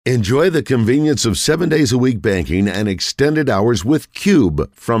Enjoy the convenience of 7 days a week banking and extended hours with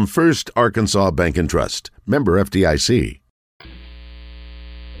Cube from First Arkansas Bank and Trust. Member FDIC.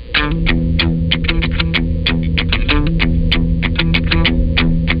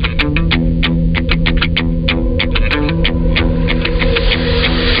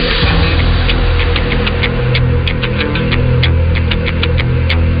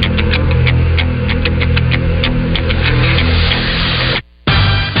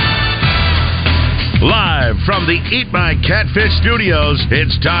 From the Eat My Catfish studios,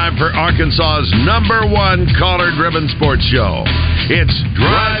 it's time for Arkansas's #1 caller-driven sports show. It's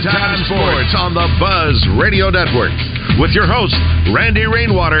Drive Time Sports on the Buzz Radio Network with your hosts, Randy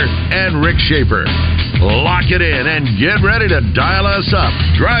Rainwater and Rick Shaeffer. Lock it in and get ready to dial us up.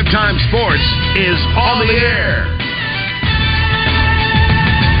 Drive Time Sports is on the air.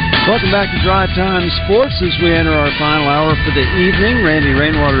 Welcome back to Drive Time Sports as we enter our final hour for the evening. Randy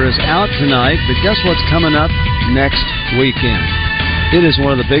Rainwater is out tonight, but guess what's coming up next weekend? It is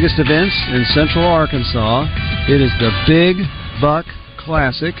one of the biggest events in Central Arkansas. It is the Big Buck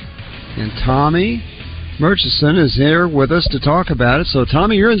Classic, and Tommy Murchison is here with us to talk about it. So,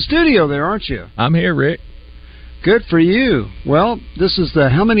 Tommy, you're in studio there, aren't you? I'm here, Rick. Good for you. Well, this is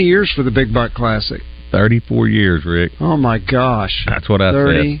how many years for the Big Buck Classic? 34 years, Rick. Oh, my gosh. That's what I said.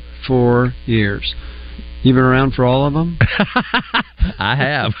 34 years. You been around for all of them? I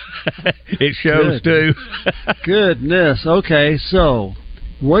have. It shows, too. Goodness. Okay, so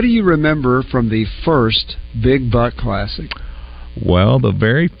what do you remember from the first Big Buck Classic? Well, the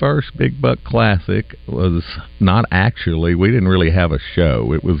very first Big Buck Classic was not actually, we didn't really have a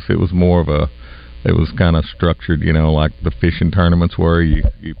show. It was more of a, it was kind of structured, like the fishing tournaments where you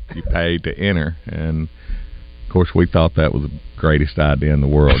paid to enter. And, of course, we thought that was the greatest idea in the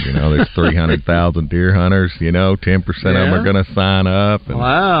world. There's 300,000 deer hunters, 10% of them are going to sign up. And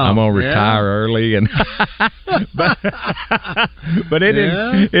wow. I'm going to retire early. And but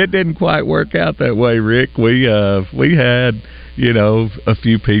it didn't quite work out that way, Rick. We had, a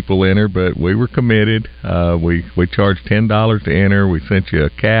few people enter, but we were committed. We charged $10 to enter. We sent you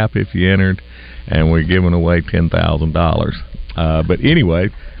a cap if you entered, and we're giving away $10,000. But anyway,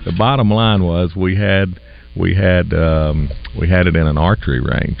 the bottom line was we had it in an archery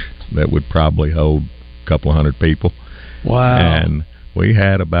range that would probably hold a couple of hundred people. Wow. And we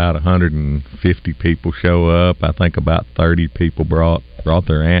had about 150 people show up. I think about 30 people brought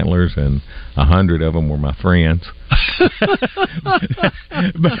their antlers, and 100 of them were my friends.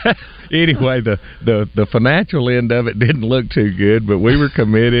 But anyway, the financial end of it didn't look too good, but we were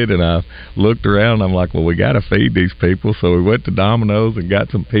committed, and I looked around, and I'm like, well, we got to feed these people. So we went to Domino's and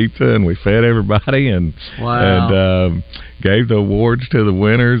got some pizza, and we fed everybody, and gave the awards to the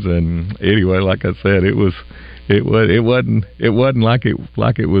winners. And anyway, like I said, it wasn't like it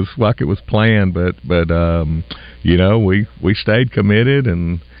was planned, but we stayed committed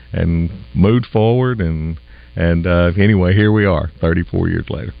and moved forward, and anyway, here we are 34 years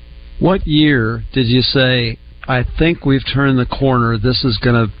later. What year did you say, I think we've turned the corner, this is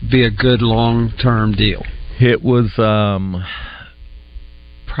going to be a good long-term deal? It was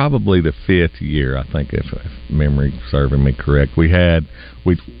probably the 5th year, I think, if memory serving me correct. We had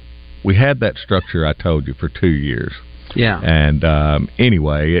that structure I told you for 2 years. Yeah. And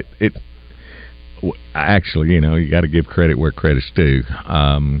anyway, it actually, you got to give credit where credit's due.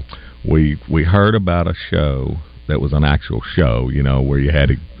 We heard about a show that was an actual show, where you had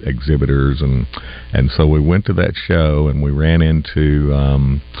exhibitors, and so we went to that show, and we ran into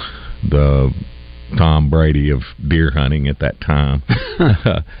the Tom Brady of deer hunting at that time.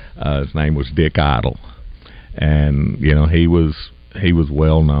 His name was Dick Idle, and he was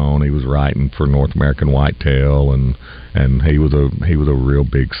well known. He was writing for North American Whitetail, and he was a real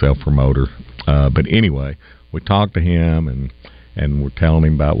big self promoter. But anyway, we talked to him, and we're telling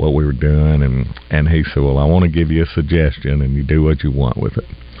him about what we were doing, and he said, well, I want to give you a suggestion, and you do what you want with it.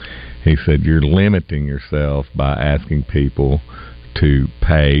 He said, you're limiting yourself by asking people to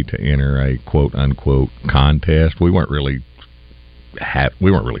pay to enter a quote unquote contest. We weren't really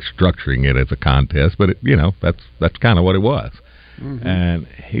structuring it as a contest, but that's kind of what it was. Mm-hmm. And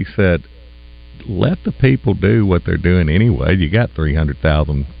he said, let the people do what they're doing anyway. You got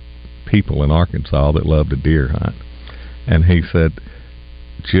 300,000 people in Arkansas that love to deer hunt. And he said,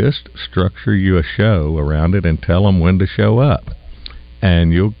 just structure you a show around it and tell them when to show up.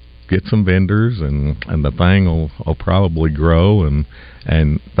 And you'll get some vendors, and the thing will probably grow.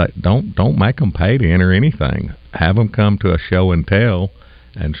 But don't make them pay to enter anything. Have them come to a show and tell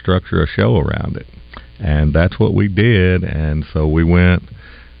and structure a show around it. And that's what we did. And so we went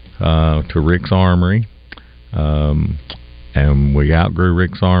to Rick's Armory, and we outgrew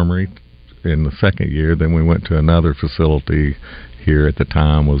Rick's Armory in the second year. Then we went to another facility here at the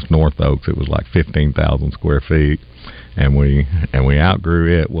time was North Oaks. It was like 15,000 square feet, and we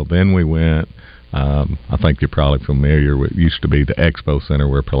outgrew it. Well, then we went. I think you're probably familiar with. It used to be the Expo Center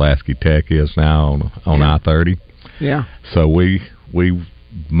where Pulaski Tech is now on I-30. Yeah. So we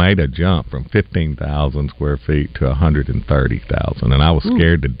made a jump from 15,000 square feet to 130,000, and I was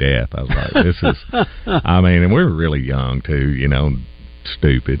scared to death. I was like, "This is." I mean, and we were really young too,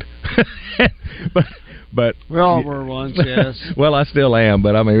 stupid. But we all were once, yes. Well, I still am,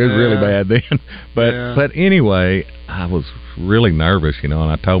 but I mean, it was really bad then. But anyway, I was really nervous, and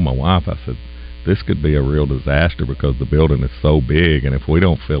I told my wife, I said, this could be a real disaster because the building is so big, and if we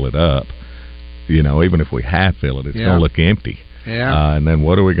don't fill it up, even if we half fill it, it's going to look empty. Yeah. And then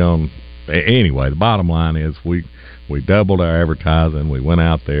what are we going to... Anyway, the bottom line is we doubled our advertising. We went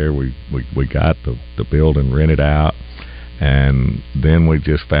out there. We got the building rented out. And then we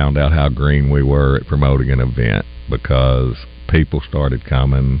just found out how green we were at promoting an event because people started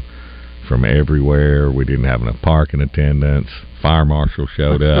coming from everywhere. We didn't have enough parking attendants. Fire marshal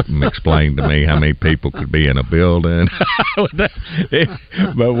showed up and explained to me how many people could be in a building. But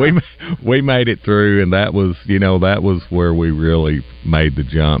we made it through, and that was where we really made the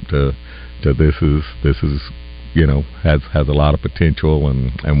jump to this is has a lot of potential,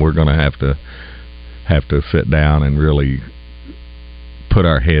 and we're going to have to sit down and really put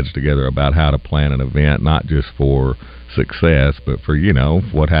our heads together about how to plan an event, not just for success, but for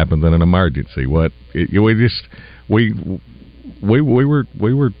what happens in an emergency. We were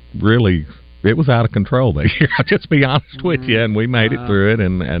really, it was out of control that year. I'll just be honest with you, and we made it through it,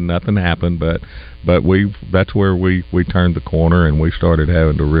 and nothing happened. But that's where we turned the corner, and we started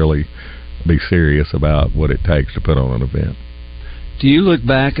having to really be serious about what it takes to put on an event. Do you look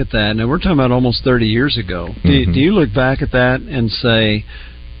back at that? Now, we're talking about almost 30 years ago. Do you look back at that and say,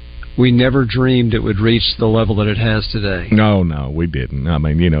 we never dreamed it would reach the level that it has today? No, we didn't. I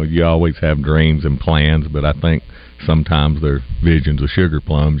mean, you always have dreams and plans, but I think sometimes they're visions of sugar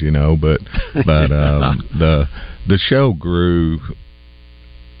plums, but the show grew,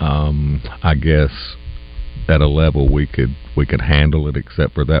 I guess, at a level we could handle it,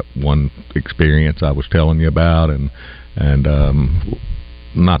 except for that one experience I was telling you about, and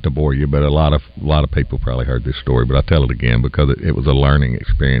not to bore you, but a lot of people probably heard this story, but I'll tell it again because it was a learning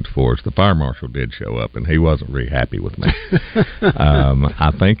experience for us. The fire marshal did show up, and he wasn't really happy with me.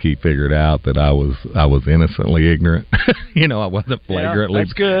 I think he figured out that I was innocently ignorant. I wasn't flagrantly. Yeah,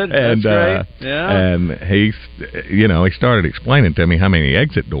 that's good. And, that's great. Yeah. And he started explaining to me how many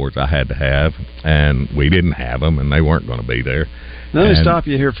exit doors I had to have, and we didn't have them, and they weren't going to be there. Let me stop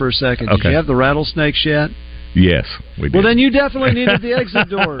you here for a second. Did you have the rattlesnakes yet? Yes, we did. Well, then you definitely needed the exit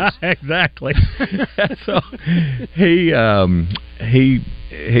doors. Exactly. So he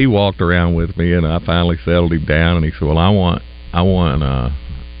walked around with me, and I finally settled him down. And he said, "Well, I want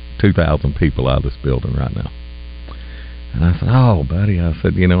 2,000 people out of this building right now." And I said, "Oh, buddy," I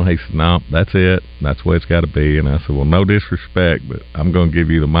said, he said, "No, that's it. That's the way it's got to be." And I said, "Well, no disrespect, but I'm going to give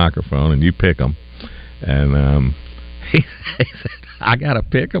you the microphone, and you pick them." And he said, "I got to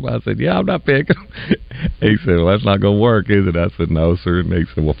pick them?" I said, "Yeah, I'm not picking them." He said, "Well, that's not going to work, is it?" I said, "No, sir." And he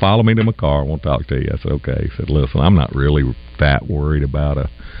said, "Well, follow me to my car. I won't talk to you." I said, "Okay." He said, "Listen, I'm not really that worried about a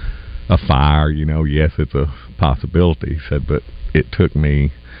fire. Yes, it's a possibility." He said, "But it took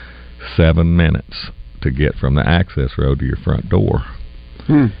me 7 minutes to get from the access road to your front door."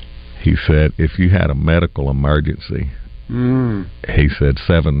 He said, "If you had a medical emergency," he said,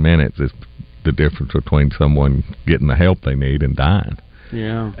 7 minutes is the difference between someone getting the help they need and dying.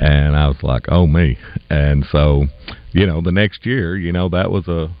 Yeah. And I was like, oh me. And so, the next year,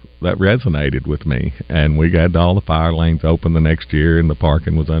 that resonated with me, and we got all the fire lanes open the next year, and the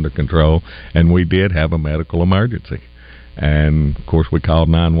parking was under control, and we did have a medical emergency. And of course we called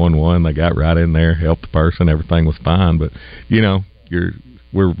 911. They got right in there, helped the person, everything was fine. But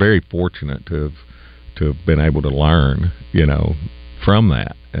we're very fortunate to have been able to learn, from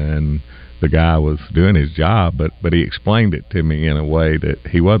that. And the guy was doing his job, but he explained it to me in a way that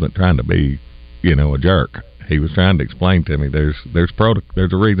he wasn't trying to be, a jerk. He was trying to explain to me there's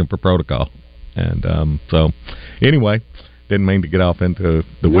a reason for protocol. And so anyway, didn't mean to get off into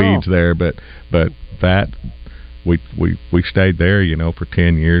the weeds there, but that we stayed there, for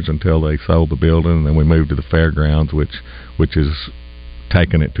 10 years until they sold the building, and then we moved to the fairgrounds, which is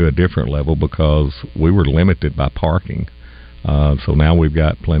taking it to a different level because we were limited by parking. So now we've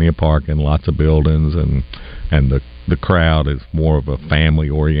got plenty of parking, lots of buildings, and the crowd is more of a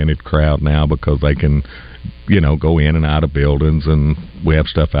family-oriented crowd now because they can, go in and out of buildings, and we have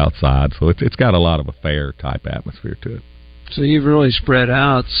stuff outside. So it's got a lot of a fair-type atmosphere to it. So you've really spread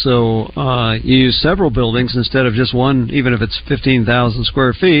out. So you use several buildings instead of just one, even if it's 15,000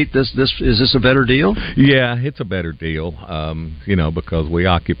 square feet. Is this a better deal? Yeah, it's a better deal. Because we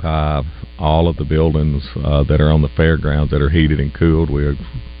occupy all of the buildings that are on the fairgrounds that are heated and cooled. We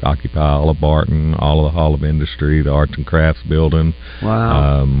occupy all of Barton, all of the Hall of Industry, the Arts and Crafts building.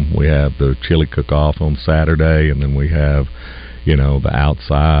 Wow. We have the chili cook-off on Saturday, and then we have the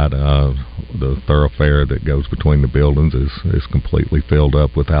outside, the thoroughfare that goes between the buildings is completely filled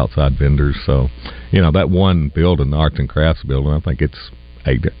up with outside vendors. So, that one building, the Arts and Crafts building, I think it's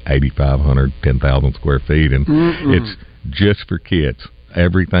 8,500, 10,000 square feet, and it's just for kids.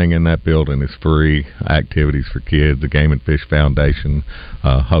 Everything in that building is free activities for kids. The Game and Fish Foundation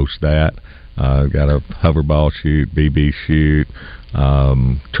hosts that. Got a hoverball shoot, BB shoot,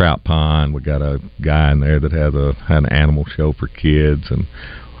 trout pond. We got a guy in there that has an animal show for kids, and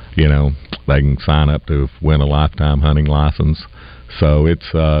they can sign up to win a lifetime hunting license. So it's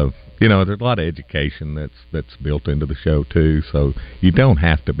there's a lot of education that's built into the show too. So you don't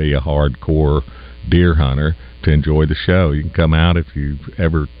have to be a hardcore deer hunter to enjoy the show. You can come out if you've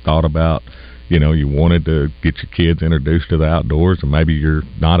ever thought about you wanted to get your kids introduced to the outdoors, and maybe you're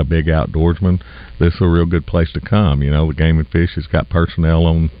not a big outdoorsman. This is a real good place to come. The Game and Fish has got personnel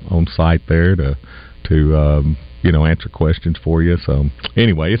on site there to answer questions for you. So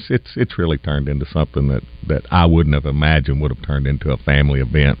anyway, it's really turned into something that I wouldn't have imagined would have turned into a family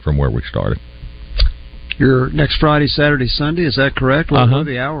event from where we started. Your next Friday, Saturday, Sunday, is that correct? What are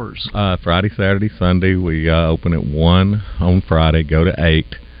the hours? Friday, Saturday, Sunday. We open at 1 on Friday, go to 8.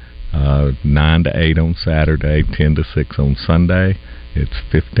 9 to 8 on Saturday, 10 to 6 on Sunday. It's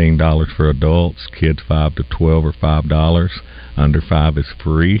 $15 for adults. Kids 5 to 12 are $5. Under 5 is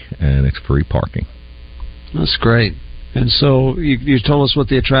free, and it's free parking. That's great. And so you told us what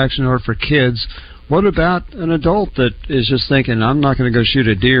the attractions are for kids. What about an adult that is just thinking, I'm not going to go shoot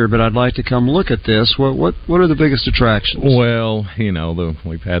a deer, but I'd like to come look at this? What are the biggest attractions? Well,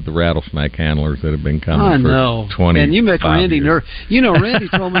 we've had the rattlesnake handlers that have been coming for 20 years. And you make Randy nervous. Randy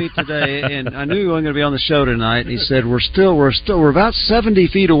told me today, and I knew he wasn't going to be on the show tonight, and he said, we're about 70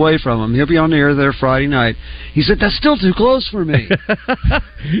 feet away from him. He'll be on the air there Friday night. He said, that's still too close for me.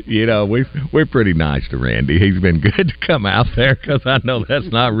 We're pretty nice to Randy. He's been good to come out there, because I know that's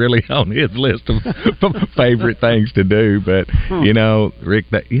not really on his list of favorite things to do. But Rick,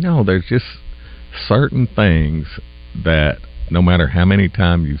 there's just certain things that no matter how many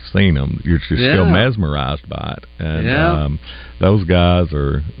times you've seen them, you're just still mesmerized by it. And those guys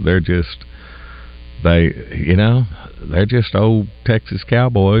they're just old Texas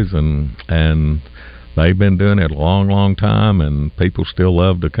cowboys, and they've been doing it a long, long time, and people still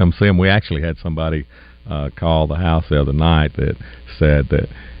love to come see them. We actually had somebody call the house the other night that said that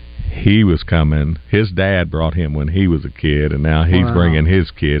he was coming. His dad brought him when he was a kid, and now he's bringing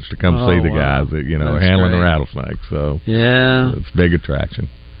his kids to come see the guys that are handling the rattlesnakes. So it's a big attraction.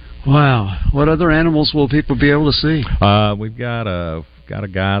 Wow! What other animals will people be able to see? We've got a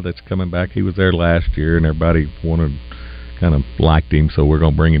guy that's coming back. He was there last year, and everybody kind of liked him, so we're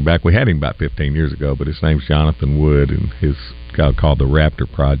going to bring him back. We had him about 15 years ago, but his name's Jonathan Wood, and his called the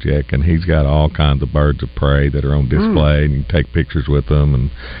Raptor Project, and he's got all kinds of birds of prey that are on display, and you can take pictures with them,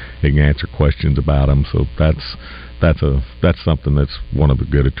 and he can answer questions about them. So that's something that's one of the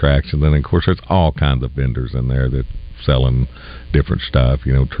good attractions. And of course, there's all kinds of vendors in there that selling different stuff.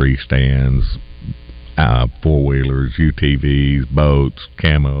 Tree stands, 4-wheelers, UTVs, boats,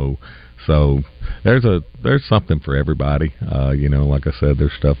 camo. So there's something for everybody. Like I said,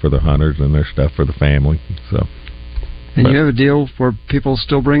 there's stuff for the hunters and there's stuff for the family. So. And you have a deal where people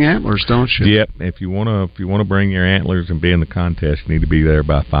still bring antlers, don't you? Yep. If you want to bring your antlers and be in the contest, you need to be there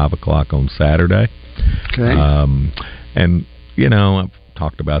by 5:00 on Saturday. Okay. And I've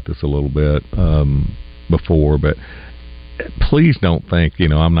talked about this a little bit before, but please don't think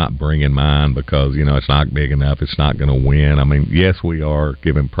I'm not bringing mine because it's not big enough. It's not going to win. I mean, yes, we are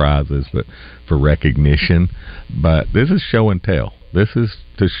giving prizes, but for recognition. But this is show and tell. This is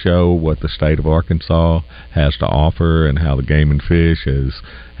to show what the state of Arkansas has to offer and how the Game and Fish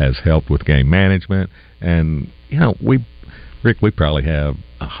has helped with game management. And we probably have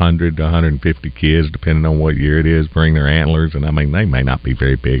 100 to 150 kids, depending on what year it is, bring their antlers. And I mean, they may not be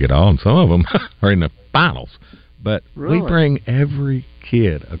very big at all, and some of them are in the finals. But really? We bring every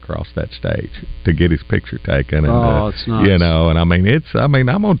kid across that stage to get his picture taken. And, it's nice. And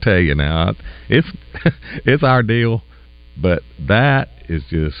I'm gonna tell you now, it's our deal. But that is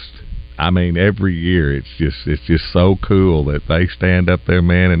just, every year it's just so cool that they stand up there,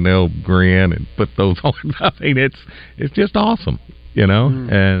 man, and they'll grin and put those on. It's just awesome,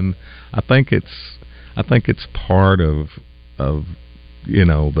 And I think it's part of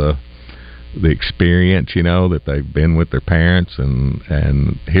the experience, that they've been with their parents,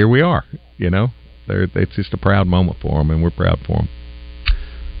 and here we are. It's just a proud moment for them, and we're proud for them.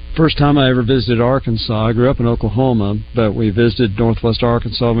 First time I ever visited Arkansas, I grew up in Oklahoma, but we visited Northwest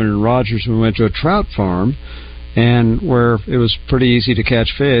Arkansas. We were in Rogers. We went to a trout farm, and where it was pretty easy to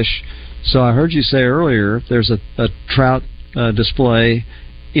catch fish. So I heard you say earlier there's a trout display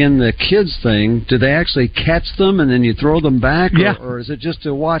in the kids thing. Do they actually catch them and then you throw them back, or is it just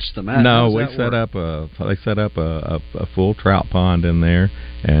to watch them? No, they set up a full trout pond in there,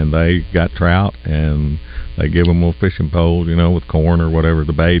 and they got trout, and they give them little fishing poles, with corn or whatever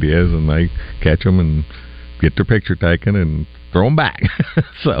the bait is, and they catch them and get their picture taken and throw them back.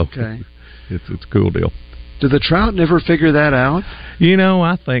 So it's a cool deal. Do the trout never figure that out?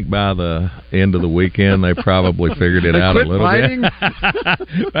 I think by the end of the weekend they probably figured it out a little bit.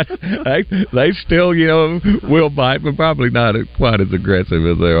 They still, will bite, but probably not quite as aggressive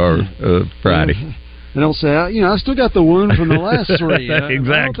as they are Friday. They don't say, I still got the wound from the last three.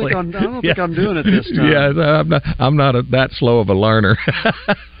 Exactly. I don't think I'm doing it this time. Yeah, I'm not that slow of a learner.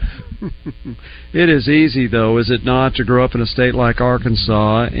 It is easy, though, is it not, to grow up in a state like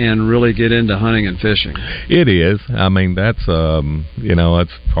Arkansas and really get into hunting and fishing? It is. I mean, that's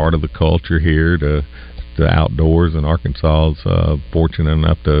that's part of the culture here. The outdoors, and Arkansas is fortunate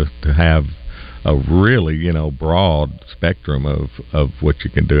enough to have a really broad spectrum of what you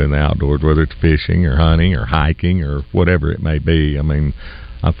can do in the outdoors, whether it's fishing or hunting or hiking or whatever it may be. I mean,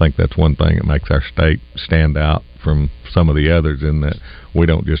 I think that's one thing that makes our state stand out from some of the others, in that we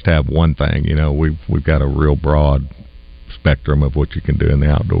don't just have one thing. We've got a real broad spectrum of what you can do in the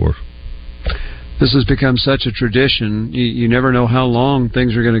outdoors. This has become such a tradition. You never know how long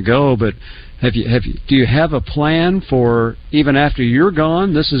things are going to go, but do you have a plan for, even after you're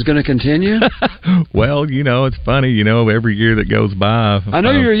gone, this is going to continue? Well, it's funny, every year that goes by. I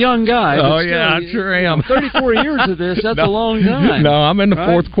know you're a young guy. Oh, yeah, I sure am. 34 years of this, that's a long time. No, I'm in the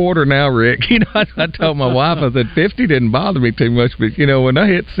fourth quarter now, Rick. I told my wife, I said, 50 didn't bother me too much, but, when I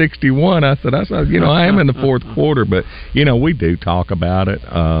hit 61, I said, I am in the fourth quarter, but, we do talk about it,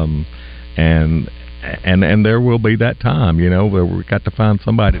 and there will be that time, where we got to find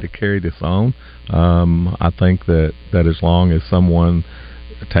somebody to carry this on. I think that as long as someone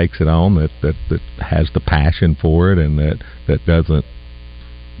takes it on, that has the passion for it, and that doesn't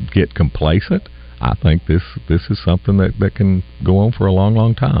get complacent, I think this is something that can go on for a long,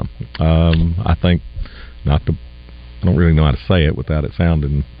 long time. I think I don't really know how to say it without it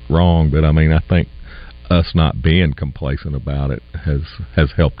sounding wrong, but I mean, I think us not being complacent about it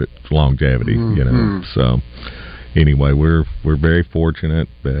has helped its longevity. So anyway, we're very fortunate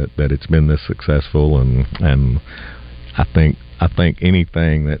that it's been this successful, and I think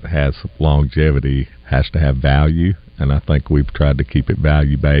anything that has longevity has to have value, and I think we've tried to keep it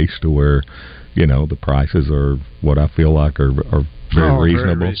value based, to where the prices are what I feel like are very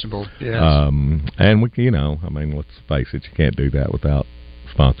reasonable. Very reasonable. Yes. And we, I mean, let's face it, you can't do that without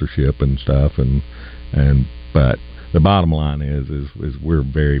sponsorship and stuff, but the bottom line is we're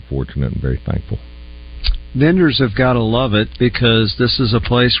very fortunate and very thankful. Vendors have got to love it, because this is a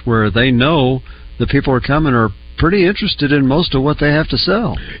place where they know the people are coming are pretty interested in most of what they have to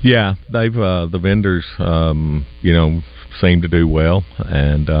sell. Yeah, they've the vendors seem to do well,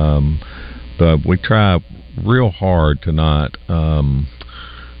 and but we try real hard to not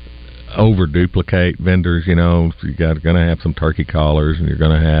over duplicate vendors. You're going to have some turkey collars, and you're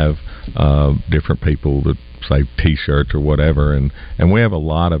going to have different people that say T-shirts or whatever, and we have a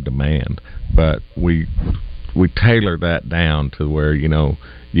lot of demand, but we tailor that down to where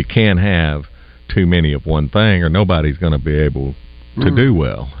you can't have too many of one thing, or nobody's going to be able to do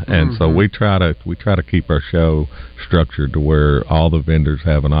well. And so we try to keep our show structured to where all the vendors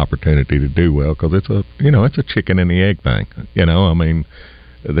have an opportunity to do well, because it's a chicken and the egg thing. I mean,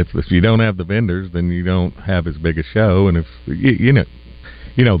 if you don't have the vendors, then you don't have as big a show, and if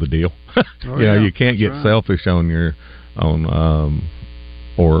you know the deal. You can't get selfish on your own,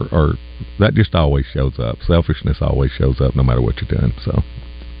 or that just always shows up. Selfishness always shows up, no matter what you're doing. So,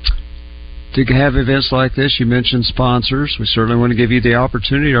 to have events like this, you mentioned sponsors. We certainly want to give you the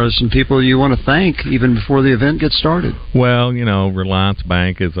opportunity. Are there some people you want to thank even before the event gets started? Well, Reliance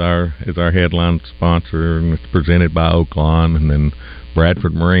Bank is our headline sponsor, and it's presented by Oaklawn, and then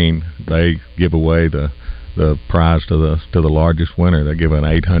Bradford Marine, they give away the prize to the largest winner. They give an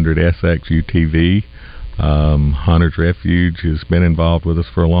 800 SX UTV. Hunter's Refuge has been involved with us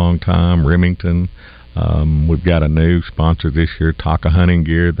for a long time. Remington. We've got a new sponsor this year, Taka Hunting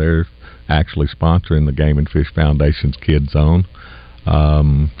Gear. They're actually sponsoring the Game and Fish Foundation's Kid Zone.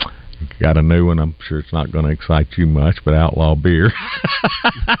 got a new one. I'm sure it's not going to excite you much, but Outlaw Beer.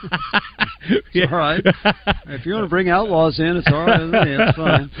 It's all right. If you want to bring Outlaws in, it's all right with me. It's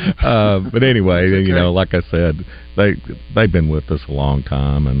fine. But anyway, okay. You know, like I said, they've been with us a long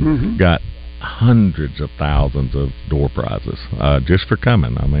time and got hundreds of thousands of door prizes just for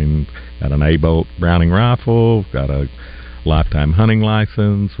coming. I mean, got an A-Bolt Browning rifle, got a lifetime hunting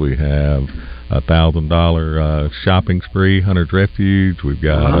license. We have $1,000 shopping spree, Hunter's Refuge. We've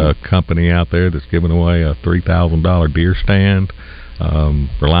got a company out there that's giving away a $3,000 deer stand.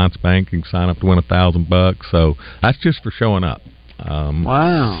 Reliance Bank, you can sign up to win $1,000. So that's just for showing up.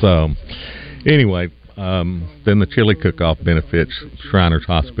 Wow. So anyway, then the chili cook-off benefits Shriners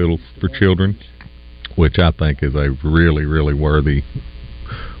Hospital for Children, which I think is a really, really worthy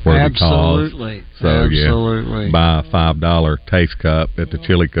Absolutely. cause. So absolutely. Yeah, buy a $5 taste cup at the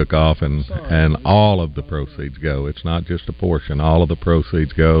chili cook-off, and all of the proceeds go. It's not just a portion. All of the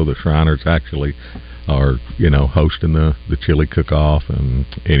proceeds go. The Shriners actually are, hosting the chili cook-off, and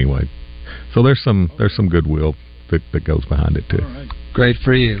anyway, so there's some goodwill that goes behind it too. Great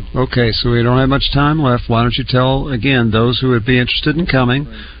for you. Okay, so we don't have much time left. Why don't you tell again those who would be interested in coming?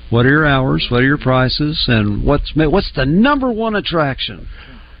 What are your hours? What are your prices? And what's the number one attraction?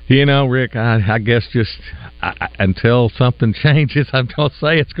 Rick, I guess just until something changes, I'm going to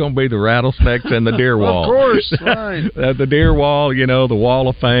say it's going to be the rattlesnakes and the deer wall. Of course, right. The deer wall, the wall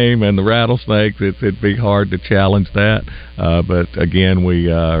of fame, and the rattlesnakes, it'd be hard to challenge that. But again, we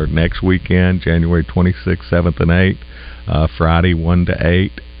are next weekend, January 26th, 7th, and 8th, Friday 1 to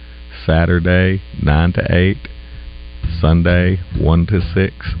 8, Saturday 9 to 8, Sunday 10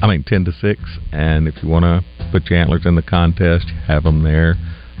 to 6. And if you want to put your antlers in the contest, have them there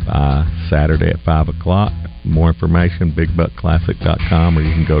Saturday at 5 o'clock. More information, bigbuckclassic.com, or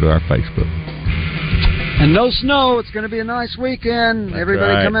you can go to our Facebook. And no snow. It's going to be a nice weekend. That's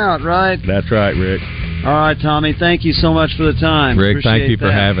Everybody right. Come out, right? That's right, Rick. All right, Tommy, thank you so much for the time. Rick, appreciate thank you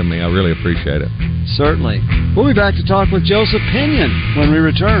for having me. I really appreciate it. Certainly. We'll be back to talk with Joseph Pinion when we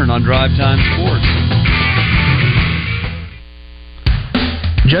return on Drive Time Sports.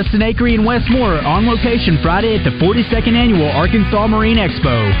 Justin Akery and Wes Moore are on location Friday at the 42nd Annual Arkansas Marine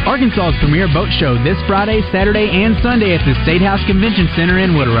Expo. Arkansas's premier boat show this Friday, Saturday, and Sunday at the State House Convention Center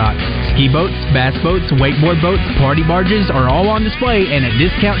in Little Rock. Ski boats, bass boats, wakeboard boats, party barges are all on display and at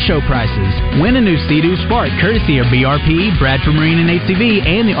discount show prices. Win a new Sea-Doo Spark courtesy of BRP, Bradford Marine and ACV,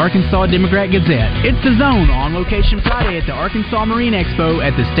 and the Arkansas Democrat Gazette. It's The Zone on location Friday at the Arkansas Marine Expo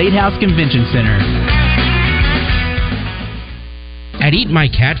at the State House Convention Center. At Eat My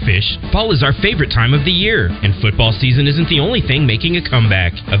Catfish, fall is our favorite time of the year, and football season isn't the only thing making a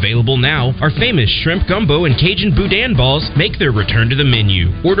comeback. Available now, our famous shrimp gumbo and Cajun boudin balls make their return to the menu.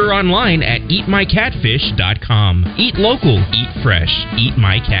 Order online at eatmycatfish.com. Eat local, eat fresh, Eat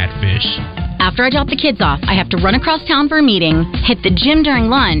My Catfish. After I drop the kids off, I have to run across town for a meeting, hit the gym during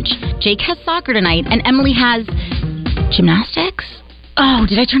lunch. Jake has soccer tonight, and Emily has gymnastics? Oh,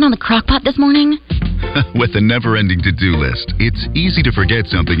 did I turn on the crock pot this morning? With a never-ending to-do list, it's easy to forget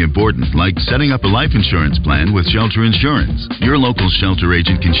something important, like setting up a life insurance plan with Shelter Insurance. Your local Shelter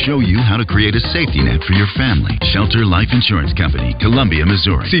agent can show you how to create a safety net for your family. Shelter Life Insurance Company, Columbia,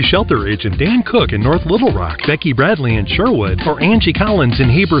 Missouri. See Shelter agent Dan Cook in North Little Rock, Becky Bradley in Sherwood, or Angie Collins in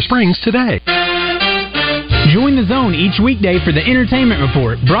Heber Springs today. Join The Zone each weekday for the Entertainment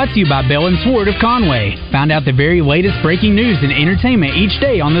Report, brought to you by Bell & Sword of Conway. Find out the very latest breaking news and entertainment each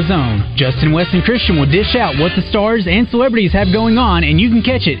day on The Zone. Justin, West, and Christian will dish out what the stars and celebrities have going on, and you can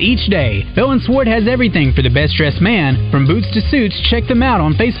catch it each day. Bell & Sword has everything for the best-dressed man. From boots to suits, check them out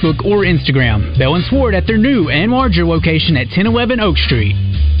on Facebook or Instagram. Bell & Sword at their new and larger location at 1011 Oak Street.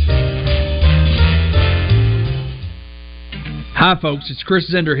 Hi folks, it's Chris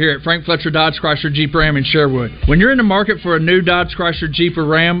Zender here at Frank Fletcher Dodge Chrysler Jeep Ram in Sherwood. When you're in the market for a new Dodge Chrysler Jeep or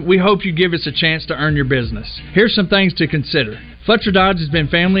Ram, we hope you give us a chance to earn your business. Here's some things to consider. Fletcher Dodge has been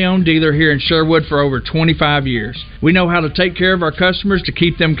family-owned dealer here in Sherwood for over 25 years. We know how to take care of our customers to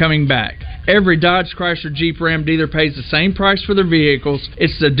keep them coming back. Every Dodge Chrysler Jeep Ram dealer pays the same price for their vehicles.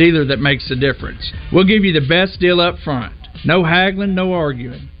 It's the dealer that makes the difference. We'll give you the best deal up front. No haggling, no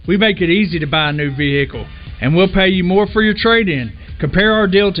arguing. We make it easy to buy a new vehicle, and we'll pay you more for your trade-in. Compare our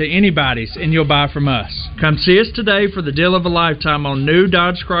deal to anybody's, and you'll buy from us. Come see us today for the deal of a lifetime on new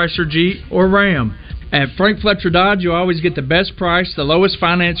Dodge Chrysler Jeep or Ram. At Frank Fletcher Dodge, you always get the best price, the lowest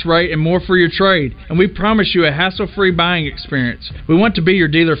finance rate, and more for your trade. And we promise you a hassle-free buying experience. We want to be your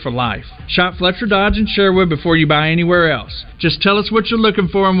dealer for life. Shop Fletcher Dodge in Sherwood before you buy anywhere else. Just tell us what you're looking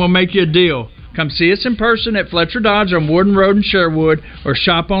for, and we'll make you a deal. Come see us in person at Fletcher Dodge on Warden Road in Sherwood, or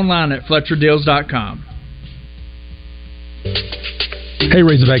shop online at FletcherDeals.com. Hey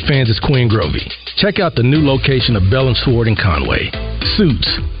Razorback fans, it's Quinn Grovey. Check out the new location of Bell & Sword in Conway. Suits,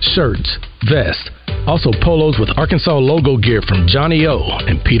 shirts, vests, also polos with Arkansas logo gear from Johnny O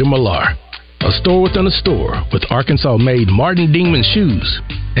and Peter Millar. A store within a store with Arkansas-made Martin Dingman shoes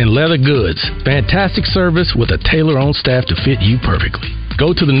and leather goods. Fantastic service with a tailor on staff to fit you perfectly.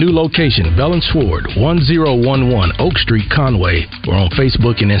 Go to the new location, Bell & Sword, 1011 Oak Street, Conway, or on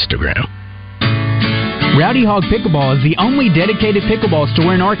Facebook and Instagram. Rowdy Hog Pickleball is the only dedicated pickleball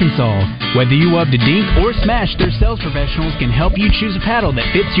store in Arkansas. Whether you love to dink or smash, their sales professionals can help you choose a paddle that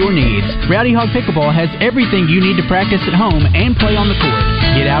fits your needs. Rowdy Hog Pickleball has everything you need to practice at home and play on the court.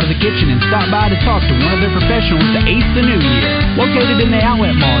 Get out of the kitchen and stop by to talk to one of their professionals to ace the new year. Located in the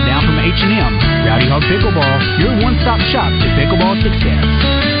Outlet Mall down from H&M, Rowdy Hog Pickleball, your one-stop shop to pickleball success.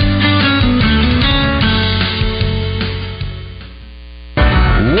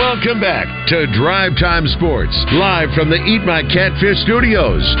 Welcome back to Drive Time Sports, live from the Eat My Catfish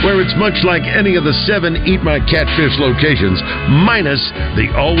studios, where it's much like any of the 7 Eat My Catfish locations, minus the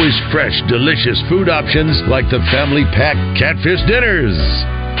always fresh, delicious food options like the family pack catfish dinners.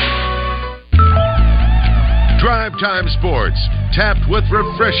 Drive Time Sports, tapped with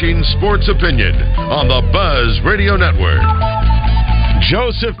refreshing sports opinion on the Buzz Radio Network.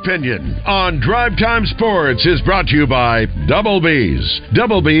 Joseph Pinion on Drive Time Sports is brought to you by Double B's.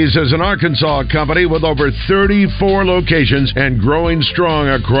 Double B's is an Arkansas company with over 34 locations and growing strong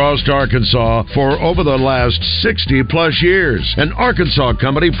across Arkansas for over the last 60-plus years. An Arkansas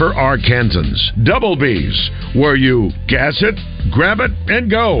company for Arkansans. Double B's, where you gas it, grab it,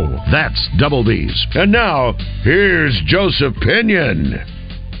 and go. That's Double B's. And now, here's Joseph Pinion.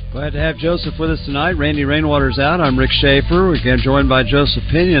 Glad to have Joseph with us tonight. Randy Rainwater's out. I'm Rick Shaeffer. We're again joined by Joseph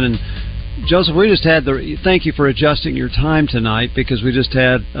Pinion. And Joseph, we just had thank you for adjusting your time tonight because we just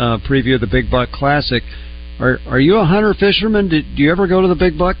had a preview of the Big Buck Classic. Are you a hunter fisherman? Do you ever go to the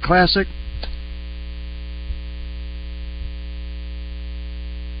Big Buck Classic?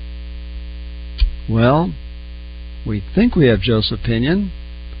 Well, we think we have Joseph Pinion.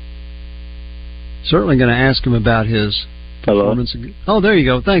 Certainly going to ask him about his performance. Oh, there you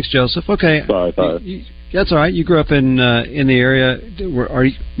go. Thanks, Joseph. Okay. Sorry. That's all right. You grew up in the area. We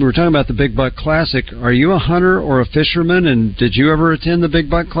were talking about the Big Buck Classic. Are you a hunter or a fisherman, and did you ever attend the Big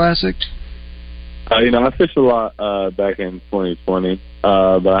Buck Classic? I fished a lot back in 2020,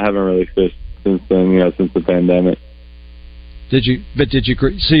 but I haven't really fished since then, since the pandemic. So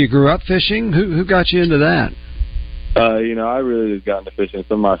you grew up fishing? Who got you into that? I really just got into fishing.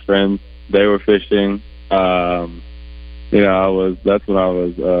 Some of my friends, they were fishing. That's when I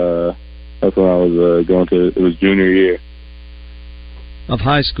was going to, it was junior year of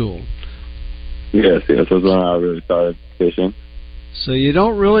high school. Yes, that's when I really started fishing. So you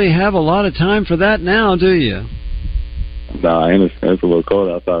don't really have a lot of time for that now, do you? No, I understand. It's a little cold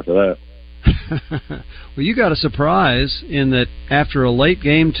outside for that. Well, you got a surprise in that after a late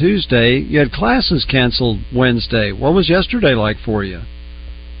game Tuesday, you had classes canceled Wednesday. What was yesterday like for you?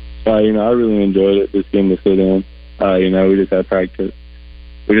 I really enjoyed it, just getting to sit in. We just had practice.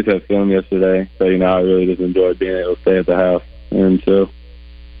 We just had film yesterday, so, I really just enjoyed being able to stay at the house and chill.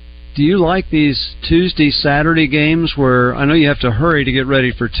 Do you like these Tuesday, Saturday games where I know you have to hurry to get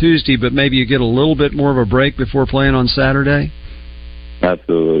ready for Tuesday, but maybe you get a little bit more of a break before playing on Saturday?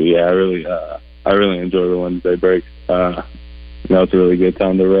 Absolutely, yeah. I really enjoy the Wednesday breaks. It's a really good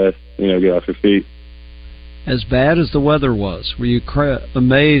time to rest, get off your feet. As bad as the weather was, were you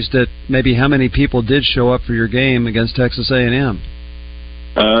amazed at maybe how many people did show up for your game against Texas A&M?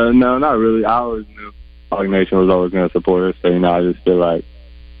 No, not really. I always knew Hog Nation was always going to support us, so, I just feel like,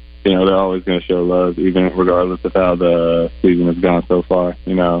 they're always going to show love, even regardless of how the season has gone so far.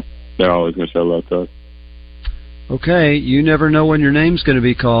 They're always going to show love to us. Okay, you never know when your name's going to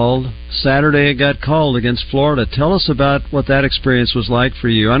be called. Saturday it got called against Florida. Tell us about what that experience was like for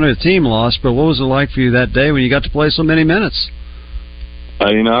you. I know the team lost, but what was it like for you that day when you got to play so many minutes?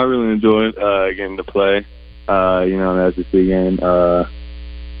 I really enjoyed getting to play. In the SEC game,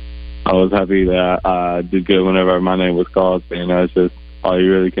 I was happy that I did good whenever my name was called. So, it's just all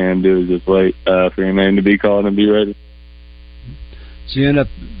you really can do is just wait for your name to be called and be ready. So you end up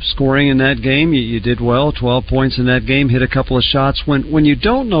scoring in that game. You did well, 12 points in that game, hit a couple of shots. When you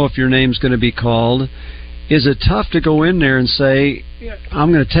don't know if your name's going to be called, is it tough to go in there and say,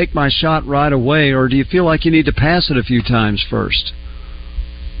 I'm going to take my shot right away, or do you feel like you need to pass it a few times first?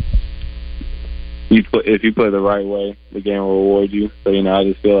 If you play the right way, the game will reward you. So, I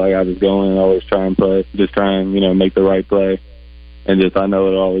just feel like I just go in and always try and play, just try and, make the right play. And I know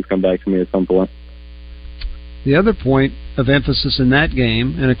it'll always come back to me at some point. The other point of emphasis in that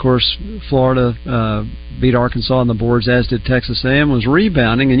game, and of course Florida beat Arkansas on the boards, as did Texas A&M, was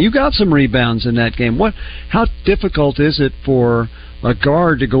rebounding, and you got some rebounds in that game. How difficult is it for a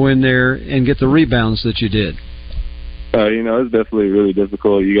guard to go in there and get the rebounds that you did? It's definitely really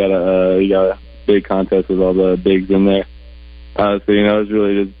difficult. You got a big contest with all the bigs in there. So it's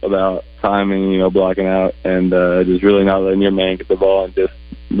really just about timing, blocking out, and just really not letting your man get the ball and just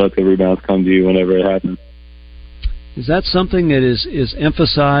let the rebounds come to you whenever it happens. Is that something that is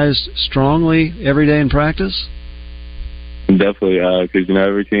emphasized strongly every day in practice? Definitely, because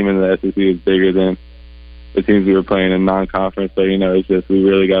every team in the SEC is bigger than the teams we were playing in non-conference. So it's just we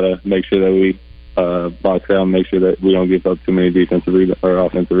really got to make sure that we box out and make sure that we don't give up too many defensive or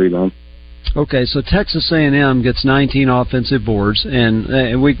offensive rebounds. Okay, so Texas A&M gets 19 offensive boards,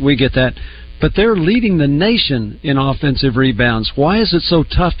 and we get that. But they're leading the nation in offensive rebounds. Why is it so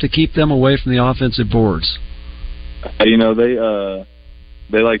tough to keep them away from the offensive boards? They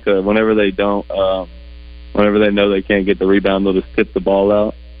like to, whenever they know they can't get the rebound, they'll just tip the ball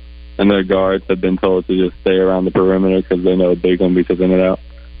out. And their guards have been told to just stay around the perimeter because they know they're going to be tipping it out.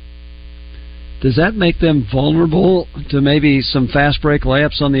 Does that make them vulnerable to maybe some fast break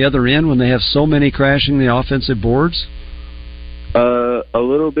layups on the other end when they have so many crashing the offensive boards? A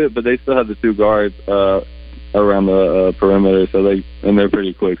little bit, but they still have the two guards around the perimeter, so they're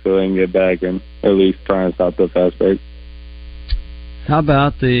pretty quick, so they can get back and at least try and stop the fast break. How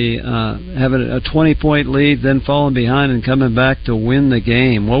about the having a 20-point lead, then falling behind and coming back to win the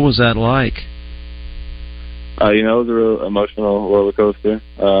game? What was that like? It was a real emotional roller coaster.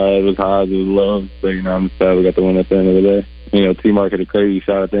 It was highs, it was lows, but I'm just glad we got the win at the end of the day. T-Mark had a crazy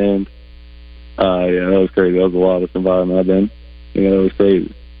shot at the end. That was crazy. That was the wildest environment I've been. It was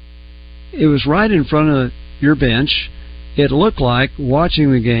crazy. It was right in front of your bench. It looked like,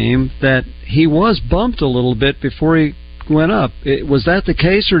 watching the game, that he was bumped a little bit before he went up. Was that the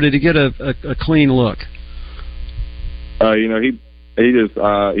case, or did he get a clean look? He just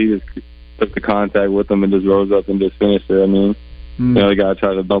took the contact with him and just rose up and just finished it. The guy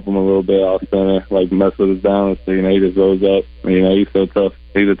tried to bump him a little bit off center, mess with his balance. So, he just rose up. He's so tough.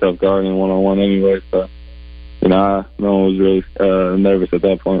 He's a tough guard in one-on-one anyway. So, no one was really nervous at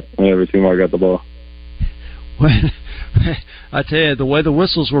that point whenever T-Mark got the ball. I tell you, the way the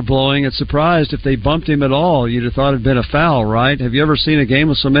whistles were blowing, it's surprised if they bumped him at all. You'd have thought it'd been a foul, right? Have you ever seen a game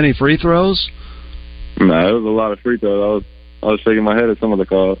with so many free throws? No, it was a lot of free throws. I was shaking my head at some of the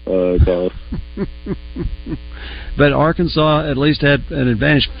calls. But Arkansas at least had an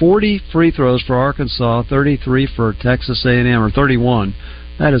advantage. 40 free throws for Arkansas, 33 for Texas A&M, or 31.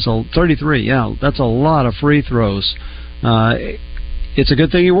 That is 33. Yeah, that's a lot of free throws. It's a good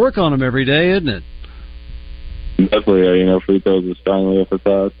thing you work on them every day, isn't it? Definitely. Free throws are strongly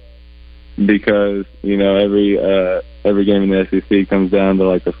emphasized because every game in the SEC comes down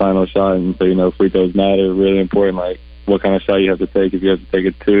to the final shot, and so free throws matter. Really important. What kind of shot you have to take. If you have to take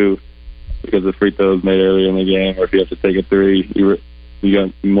a 2 because the free throw was made earlier in the game, or if you have to take a 3, you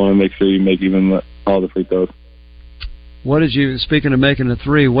want to make sure you make even all the free throws. Speaking of making a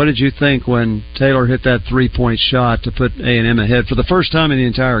 3, what did you think when Taylor hit that 3-point shot to put A&M ahead for the first time in the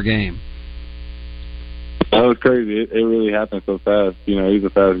entire game? That was crazy. It really happened so fast. He's a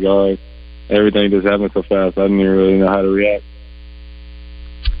fast guy. Everything just happened so fast. I didn't even really know how to react.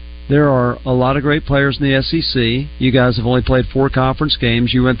 There are a lot of great players in the SEC. You guys have only played 4 conference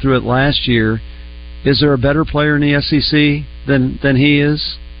games. You went through it last year. Is there a better player in the SEC than he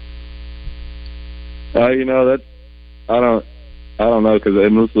is? I don't know, because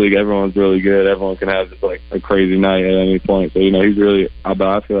in this league everyone's really good. Everyone can have just a crazy night at any point. So he's really. But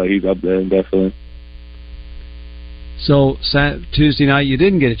I feel like he's up there definitely. So Tuesday night you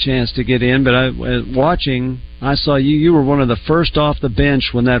didn't get a chance to get in, but I saw you were one of the first off the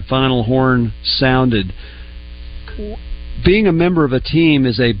bench when that final horn sounded. Being a member of a team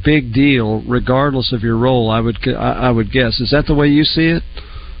is a big deal, regardless of your role. I would guess. Is that the way you see it?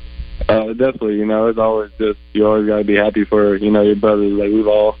 Definitely. It's always just you always gotta be happy for your brothers. We've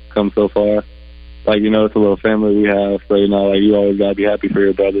all come so far. It's a little family we have. So you always gotta be happy for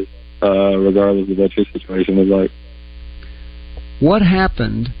your brothers, regardless of what your situation is like. What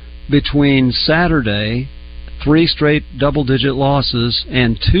happened between Saturday, 3 straight double-digit losses,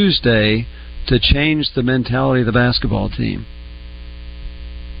 and Tuesday to change the mentality of the basketball team?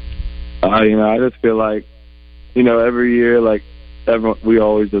 I just feel like, every year, we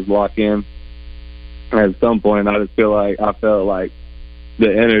always just lock in. And at some point, I felt like the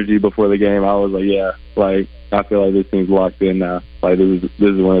energy before the game, I was I feel like this team's locked in now. This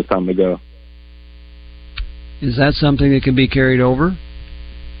is when it's time to go. Is that something that can be carried over?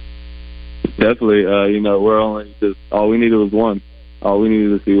 Definitely. We're only just all we needed was one. All we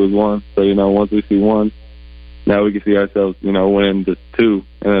needed to see was one. So once we see one, now we can see ourselves winning just two,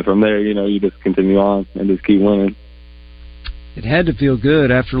 and then from there you just continue on and just keep winning. It had to feel good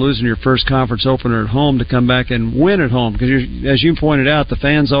after losing your first conference opener at home to come back and win at home because, as you pointed out, the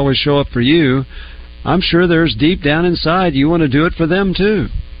fans always show up for you. I'm sure there's deep down inside you want to do it for them too.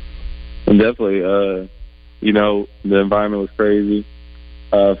 And definitely, the environment was crazy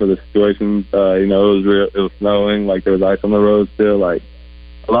for the situation. It was real. It was snowing, like there was ice on the road still. Like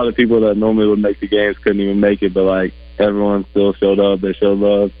a lot of people that normally would make the games couldn't even make it, but like everyone still showed up. They showed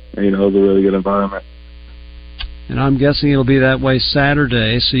love, and it was a really good environment. And I'm guessing it'll be that way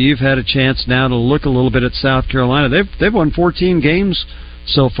Saturday. So you've had a chance now to look a little bit at South Carolina. They've won 14 games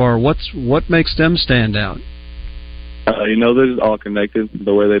so far. What makes them stand out? They're just all connected.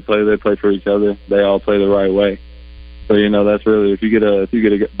 The way they play for each other. They all play the right way. So that's really if you get a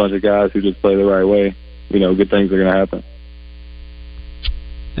bunch of guys who just play the right way, good things are going to happen.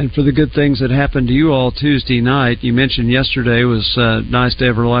 And for the good things that happened to you all Tuesday night, you mentioned yesterday was a nice day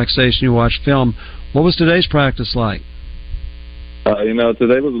of relaxation. You watched film. What was today's practice like? Today was a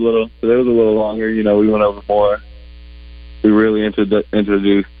little longer. We went over more. We really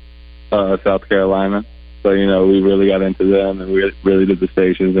introduced South Carolina, so we really got into them, and we really did the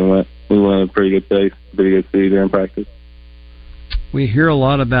stations, and we went at a pretty good pace, pretty good speed during practice. We hear a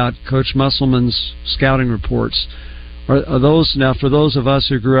lot about Coach Musselman's scouting reports. Are those now for those of us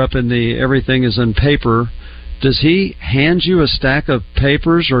who grew up in the everything is in paper? Does he hand you a stack of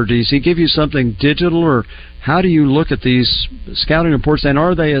papers, or does he give you something digital, or how do you look at these scouting reports, and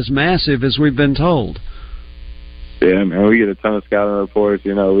are they as massive as we've been told? Yeah, man, we get a ton of scouting reports.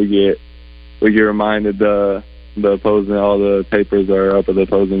 We get reminded the opposing, all the papers are up at the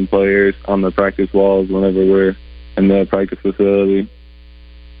opposing players on the practice walls whenever we're in the practice facility.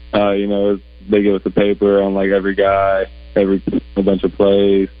 They give us a paper on like every guy, a bunch of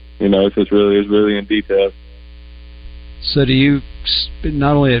plays. It's really in detail. So do you,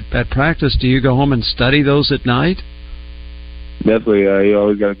 not only at practice, do you go home and study those at night? Definitely. You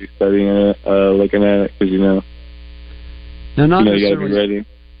always got to be studying it, looking at it, because now, not you got to be ready.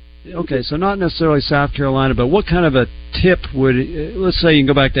 Okay, so not necessarily South Carolina, but what kind of a tip would, let's say you can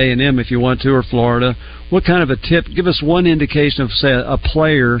go back to A&M if you want to, or Florida, what kind of a tip, give us one indication of, say, a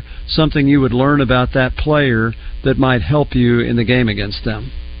player, something you would learn about that player that might help you in the game against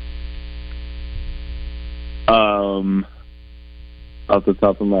them? Off the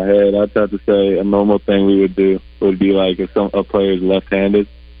top of my head, I'd have to say a normal thing we would do would be like if a player is left-handed,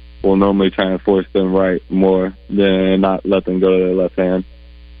 we'll normally try and force them right more than not let them go to their left hand,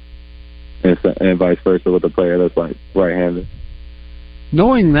 and vice versa with a player that's like right-handed.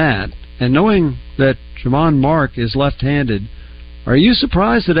 Knowing that, and knowing that Jamon Mark is left-handed, are you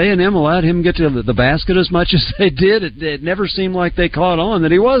surprised that A&M allowed him to get to the basket as much as they did? It never seemed like they caught on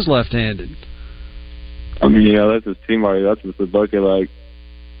that he was left-handed. I mean, that's his team already. That's just a bucket. Like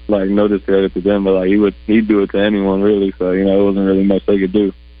no discredit to them, but like he'd do it to anyone really. So it wasn't really much they could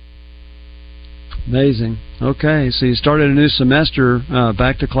do. Amazing. Okay, so you started a new semester,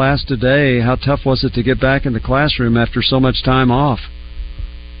 back to class today. How tough was it to get back in the classroom after so much time off?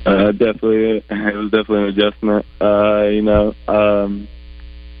 Definitely, it was definitely an adjustment. I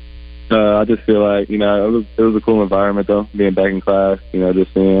just feel like it was a cool environment though, being back in class.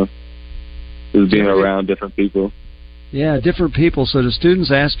 Just being around different people. Yeah, different people. So do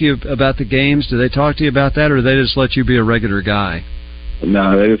students ask you about the games? Do they talk to you about that, or do they just let you be a regular guy?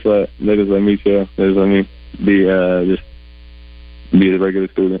 No, they just let me chill. They just let me be a regular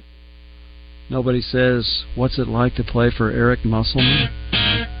student. Nobody says, "What's it like to play for Eric Musselman?"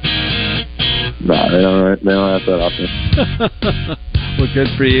 No, they don't ask that often. Well, good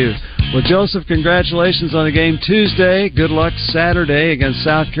for you. Well, Joseph, congratulations on the game Tuesday. Good luck Saturday against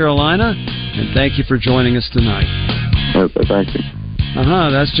South Carolina, and thank you for joining us tonight. Okay, thank you.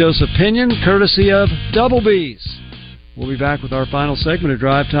 That's Joseph Pinion, courtesy of Double B's. We'll be back with our final segment of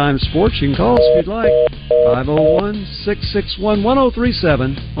Drive Time Sports. You can call us if you'd like.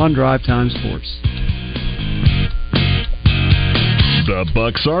 501-661-1037 on Drive Time Sports. The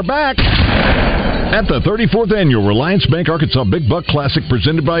Bucks are back at the 34th Annual Reliance Bank Arkansas Big Buck Classic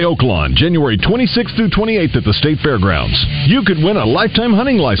presented by Oaklawn, January 26th through 28th at the State Fairgrounds. You could win a lifetime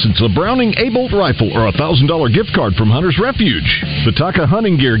hunting license, a Browning A-Bolt rifle, or a $1,000 gift card from Hunter's Refuge. The Taka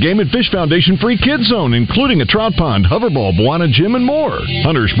Hunting Gear Game & Fish Foundation free kids zone, including a trout pond, hoverball, Bwana Gym, and more.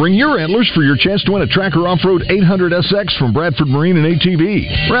 Hunters, bring your antlers for your chance to win a Tracker Off-Road 800 SX from Bradford Marine and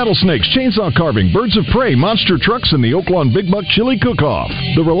ATV. Rattlesnakes, chainsaw carving, birds of prey, monster trucks, and the Oaklawn Big Buck Chili Cook kickoff.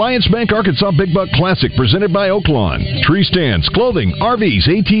 The Reliance Bank Arkansas Big Buck Classic presented by Oaklawn. Tree stands, clothing, RVs,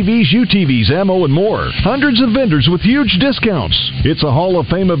 ATVs, UTVs, ammo, and more. Hundreds of vendors with huge discounts. It's a Hall of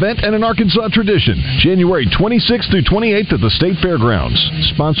Fame event and an Arkansas tradition. January 26th through 28th at the State Fairgrounds.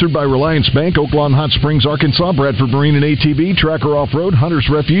 Sponsored by Reliance Bank, Oaklawn Hot Springs, Arkansas, Bradford Marine and ATV, Tracker Off-Road, Hunter's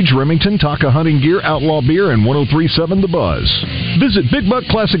Refuge, Remington, Taka Hunting Gear, Outlaw Beer, and 103.7 The Buzz. Visit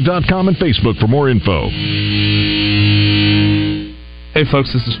BigBuckClassic.com and Facebook for more info. Hey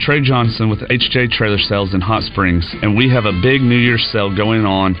folks, this is Trey Johnson with HJ Trailer Sales in Hot Springs, and we have a big New Year's sale going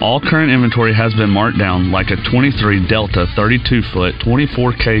on. All current inventory has been marked down, like a 23 Delta 32-foot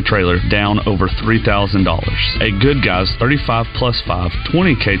 24K trailer down over $3,000. A Good Guys 35 plus 5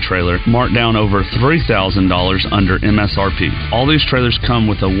 20K trailer marked down over $3,000 under MSRP. All these trailers come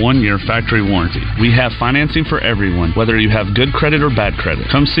with a 1-year factory warranty. We have financing for everyone, whether you have good credit or bad credit.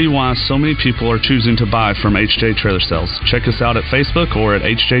 Come see why so many people are choosing to buy from HJ Trailer Sales. Check us out at Facebook or at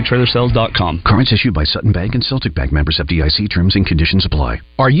hjtrailersales.com. Cards issued by Sutton Bank and Celtic Bank, members FDIC. Terms and conditions apply.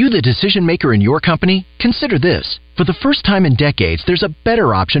 Are you the decision maker in your company? Consider this. For the first time in decades, there's a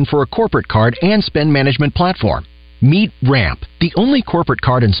better option for a corporate card and spend management platform. Meet Ramp, the only corporate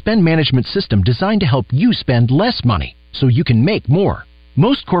card and spend management system designed to help you spend less money so you can make more.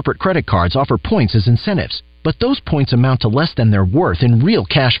 Most corporate credit cards offer points as incentives, but those points amount to less than their worth in real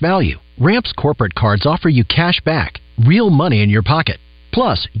cash value. Ramp's corporate cards offer you cash back, real money in your pocket.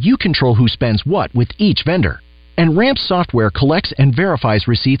 Plus, you control who spends what with each vendor. And Ramp's software collects and verifies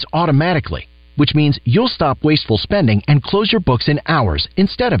receipts automatically, which means you'll stop wasteful spending and close your books in hours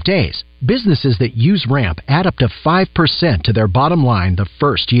instead of days. Businesses that use Ramp add up to 5% to their bottom line the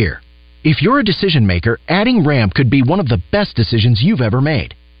first year. If you're a decision maker, adding Ramp could be one of the best decisions you've ever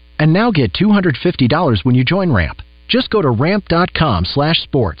made. And now get $250 when you join Ramp. Just go to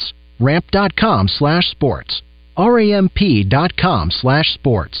ramp.com/sports. ramp.com/sports.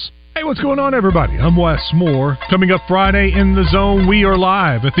 ramp.com/sports. Hey, what's going on, everybody? I'm Wes Moore. Coming up Friday in the Zone, we are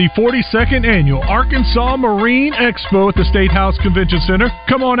live at the 42nd Annual Arkansas Marine Expo at the State House Convention Center.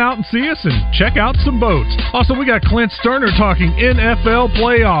 Come on out and see us and check out some boats. Also, we got Clint Sterner talking NFL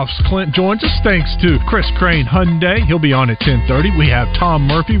playoffs. Clint joins us thanks to Chris Crane Hyundai. He'll be on at 10:30. We have Tom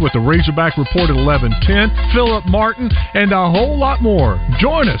Murphy with the Razorback Report at 11:10. Philip Martin, and a whole lot more.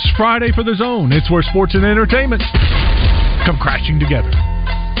 Join us Friday for the Zone. It's where sports and entertainment come crashing together.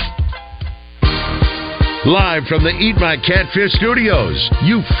 Live from the Eat My Catfish studios,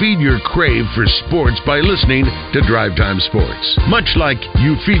 you feed your crave for sports by listening to Drive Time Sports. Much like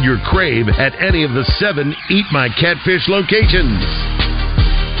you feed your crave at any of the 7 Eat My Catfish locations.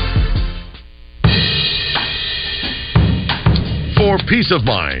 For peace of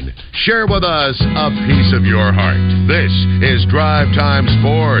mind, share with us a piece of your heart. This is Drive Time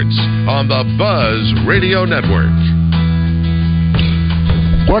Sports on the Buzz Radio Network.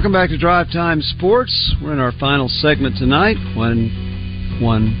 Welcome back to Drive Time Sports. We're in our final segment tonight.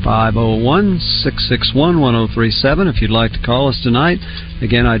 1-501-661-1037 if you'd like to call us tonight.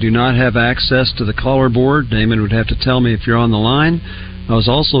 Again, I do not have access to the caller board. Damon would have to tell me if you're on the line. I was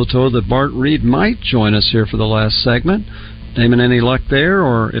also told that Bart Reed might join us here for the last segment. Damon, any luck there,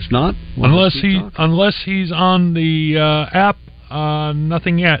 or if not? Unless he's on the app,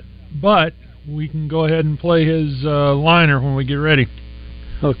 nothing yet. But we can go ahead and play his liner when we get ready.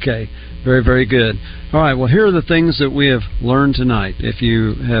 Okay, very, very good. All right, well, here are the things that we have learned tonight, if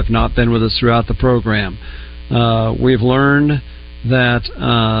you have not been with us throughout the program. We've learned that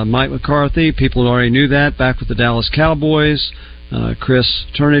Mike McCarthy, people already knew that, back with the Dallas Cowboys. Chris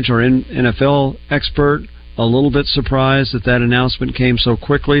Turnage, our NFL expert, a little bit surprised that that announcement came so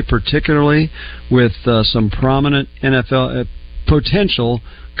quickly, particularly with some prominent NFL potential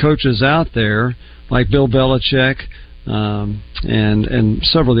coaches out there, like Bill Belichick, and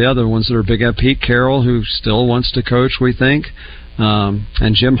several of the other ones that are big. Pete Carroll, who still wants to coach, we think,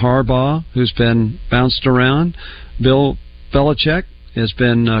 and Jim Harbaugh, who's been bounced around. Bill Belichick has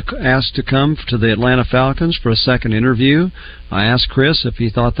been asked to come to the Atlanta Falcons for a second interview. I asked Chris if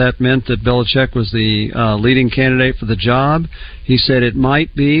he thought that meant that Belichick was the leading candidate for the job. He said it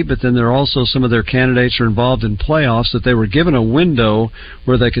might be, but then there are also some of their candidates are involved in playoffs, that they were given a window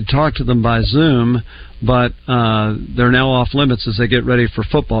where they could talk to them by Zoom, but they're now off limits as they get ready for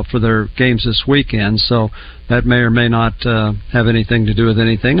football for their games this weekend. So that may or may not have anything to do with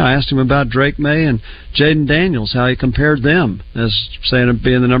anything. I asked him about Drake May and Jaden Daniels, how he compared them as saying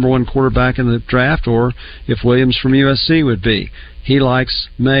being the number one quarterback in the draft, or if Williams from USC would be. He likes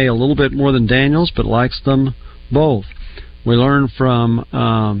May a little bit more than Daniels, but likes them both. We learned from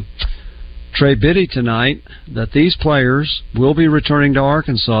Trey Biddy tonight that these players will be returning to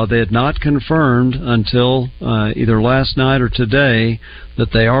Arkansas. They had not confirmed until either last night or today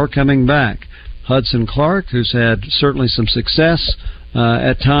that they are coming back. Hudson Clark, who's had certainly some success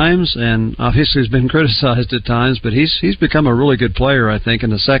at times, and obviously has been criticized at times, but he's become a really good player, I think,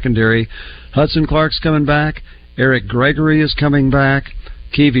 in the secondary. Hudson Clark's coming back. Eric Gregory is coming back.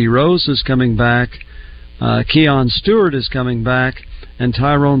 Keevy Rose is coming back. Keon Stewart is coming back. And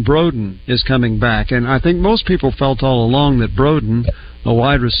Tyrone Broden is coming back. And I think most people felt all along that Broden, a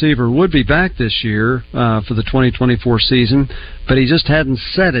wide receiver, would be back this year for the 2024 season, but he just hadn't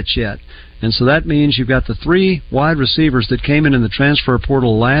said it yet. And so that means you've got the 3 wide receivers that came in the transfer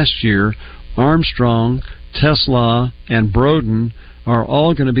portal last year, Armstrong, Tesla, and Broden, are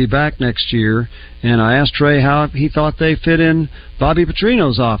all going to be back next year. And I asked Trey how he thought they fit in Bobby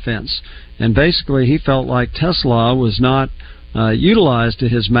Petrino's offense. And basically he felt like Tesla was not utilized to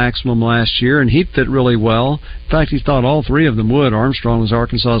his maximum last year, and he'd fit really well. In fact, he thought all 3 of them would. Armstrong was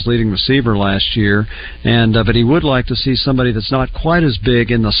Arkansas's leading receiver last year, and but he would like to see somebody that's not quite as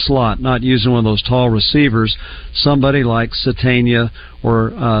big in the slot, not using one of those tall receivers, somebody like Satania or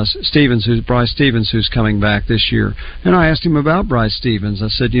Bryce Stevens, who's coming back this year. And I asked him about Bryce Stevens. I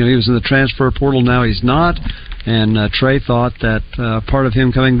said, he was in the transfer portal, now he's not. And Trey thought that part of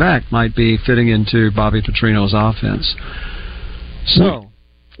him coming back might be fitting into Bobby Petrino's offense. So,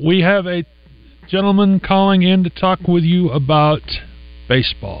 we have a gentleman calling in to talk with you about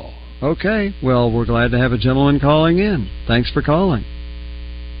baseball. Okay. Well, we're glad to have a gentleman calling in. Thanks for calling.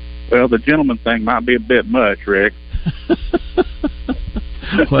 Well, the gentleman thing might be a bit much, Rick.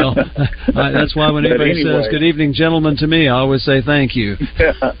 Well, that's why when anybody says "Good evening, gentlemen" to me, I always say thank you.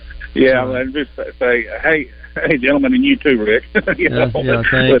 Yeah, so, and just say, hey, gentlemen, and you too, Rick. Thank you.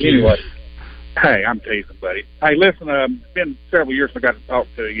 Anyway, hey, I'm teasing, buddy. Hey, listen, it's been several years since I got to talk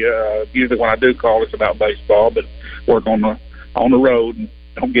to you. Usually when I do call, it's about baseball, but work on the road and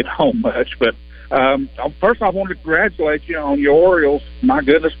don't get home much. But first, I want to congratulate you on your Orioles. My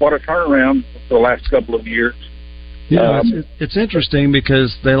goodness, what a turnaround for the last couple of years. Yeah, it's interesting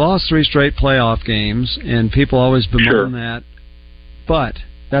because they lost 3 straight playoff games, and people always bemoan that. But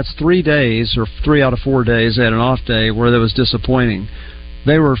that's 3 days, or 3 out of 4 days, they had an off day where that was disappointing.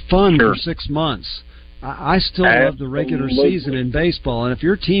 They were fun for 6 months. I still love the regular season in baseball, and if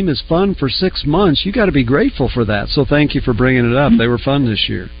your team is fun for 6 months, you got to be grateful for that. So thank you for bringing it up. They were fun this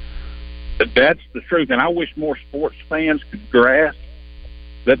year. That's the truth, and I wish more sports fans could grasp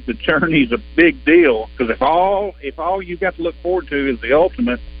that the journey's a big deal. Because if all you got to look forward to is the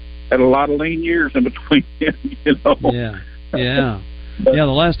ultimate, had a lot of lean years in between, Yeah. The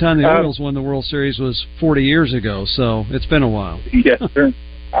last time the Orioles won the World Series was 40 years ago, so it's been a while. Yes, sir.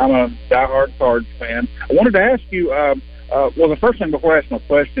 I'm a diehard Cards fan. I wanted to ask you, the first thing before I ask my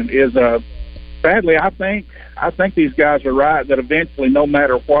question is, sadly, I think these guys are right that eventually, no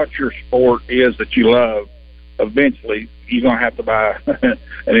matter what your sport is that you love, eventually you're going to have to buy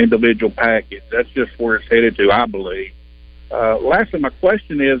an individual package. That's just where it's headed to, I believe. Lastly, my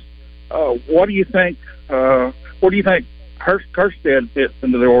question is, what do you think Kerstead fits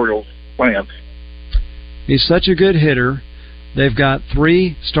into the Orioles' plans? He's such a good hitter. They've got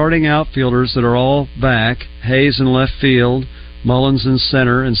 3 starting outfielders that are all back. Hayes in left field, Mullins in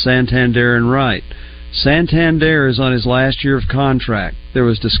center, and Santander in right. Santander is on his last year of contract. There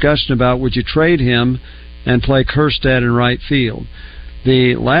was discussion about would you trade him and play Kerstead in right field.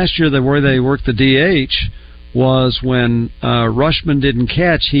 The last year where they worked the DH was when Rushman didn't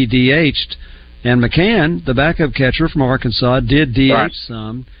catch, he DH'd. And McCann, the backup catcher from Arkansas, did DH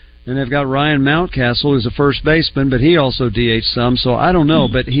some. And they've got Ryan Mountcastle, who's a first baseman, but he also DH some. So I don't know,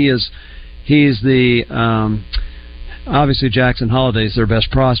 but he's the obviously Jackson Holliday's their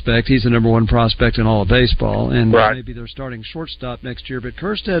best prospect. He's the number 1 prospect in all of baseball, and maybe they're starting shortstop next year. But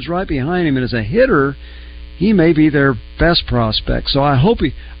Kersted's right behind him, and as a hitter, he may be their best prospect. So I hope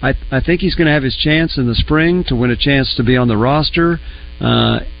I think he's going to have his chance in the spring to win a chance to be on the roster.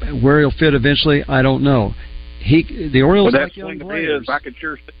 Where he'll fit eventually, I don't know. The Orioles like young players. I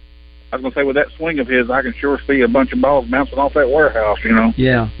was going to say, with that swing of his, I can sure see a bunch of balls bouncing off that warehouse,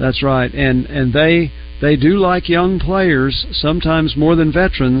 Yeah, that's right. And they do like young players, sometimes more than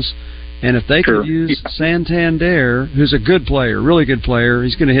veterans. And if they could use Santander, who's a good player, really good player,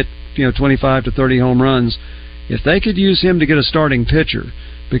 he's going to hit 25 to 30 home runs. If they could use him to get a starting pitcher,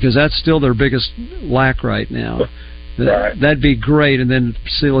 because that's still their biggest lack right now, that'd be great. And then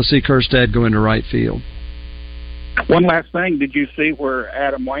let's see Kerstead go into right field. One last thing, did you see where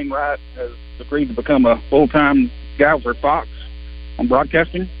Adam Wainwright has agreed to become a full-time guy for Fox on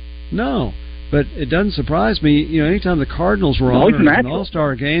broadcasting? No. But it doesn't surprise me. Anytime the Cardinals were on an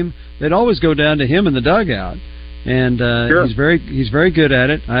All-Star game, they'd always go down to him in the dugout. And sure. he's very good at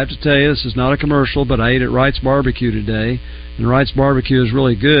it. I have to tell you, this is not a commercial, but I ate at Wright's Barbecue today, and Wright's Barbecue is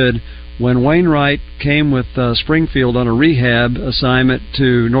really good. When Wainwright came with Springfield on a rehab assignment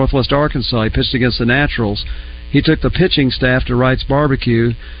to Northwest Arkansas, he pitched against the Naturals. He took the pitching staff to Wright's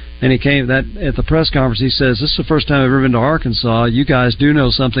Barbecue, and he came at the press conference. He says, "This is the first time I've ever been to Arkansas. You guys do know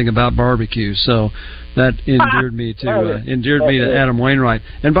something about barbecue." So that endeared me to Adam Wainwright.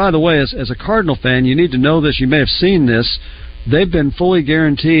 And by the way, as a Cardinal fan, you need to know this. You may have seen this. They've been fully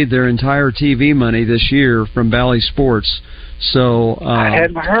guaranteed their entire TV money this year from Bally Sports. So I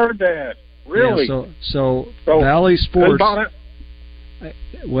hadn't heard that. Really? Yeah, so Bally Sports.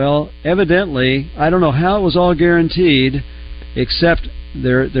 Well, evidently, I don't know how it was all guaranteed, except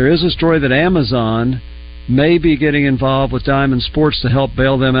there is a story that Amazon may be getting involved with Diamond Sports to help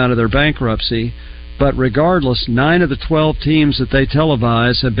bail them out of their bankruptcy. But regardless, 9 of the 12 teams that they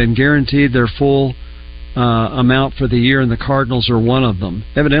televise have been guaranteed their full amount for the year, and the Cardinals are one of them.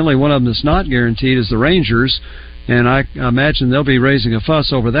 Evidently, one of them that's not guaranteed is the Rangers, and I imagine they'll be raising a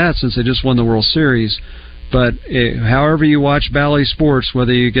fuss over that since they just won the World Series. But however you watch Bally Sports,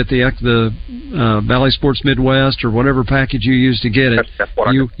 whether you get the Bally Sports Midwest or whatever package you use to get it,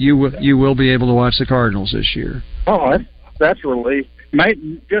 you will be able to watch the Cardinals this year. Oh, that's a relief.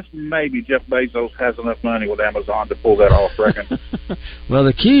 Maybe Jeff Bezos has enough money with Amazon to pull that off, reckon. Well,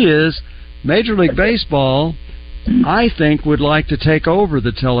 the key is Major League Baseball, I think, would like to take over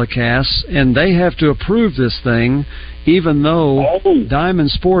the telecasts, and they have to approve this thing, even though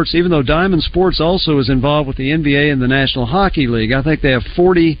Diamond Sports also is involved with the NBA and the National Hockey League. I think they have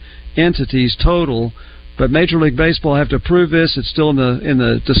 40 entities total, but Major League Baseball have to approve this. It's still in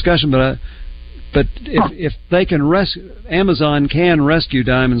the discussion, but if they can Amazon can rescue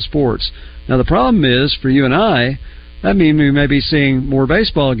Diamond Sports. Now the problem is for you and I, that means we may be seeing more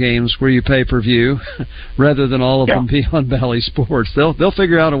baseball games where you pay per view rather than all of them be on Bally Sports. They'll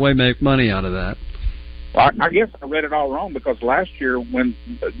figure out a way to make money out of that. Well, I guess I read it all wrong, because last year when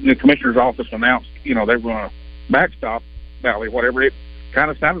the commissioner's office announced, they were going to backstop Bally, whatever, it kind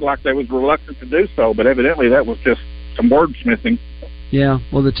of sounded like they was reluctant to do so, but evidently that was just some wordsmithing. Yeah,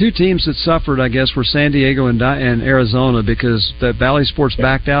 well, the two teams that suffered, I guess, were San Diego and Arizona, because the Bally Sports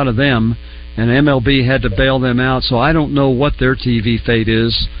backed out of them, and MLB had to bail them out. So I don't know what their TV fate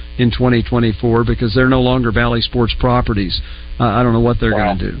is in 2024, because they're no longer Bally Sports properties. I don't know what they're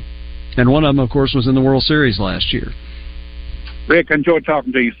going to do. And one of them, of course, was in the World Series last year. Rick, I enjoyed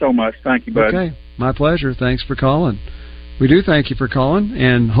talking to you so much. Thank you, bud. Okay, my pleasure. Thanks for calling. We do thank you for calling,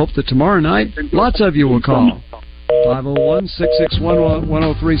 and hope that tomorrow night lots of you will call.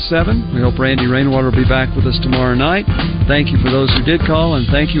 501-661-1037. We hope Randy Rainwater will be back with us tomorrow night. Thank you for those who did call, and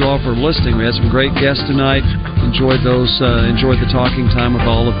thank you all for listening. We had some great guests tonight. Enjoyed the talking time with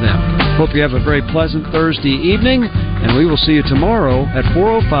all of them. Hope you have a very pleasant Thursday evening, and we will see you tomorrow at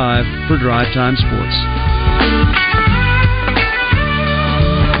 4:05 for Drive Time Sports.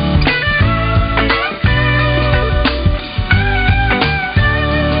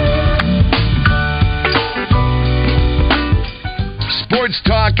 Sports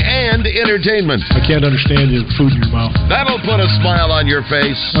talk and entertainment. I can't understand the food in your mouth. That'll put a smile on your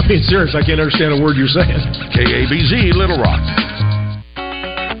face. I'm being serious. I can't understand a word you're saying. KABZ, Little Rock.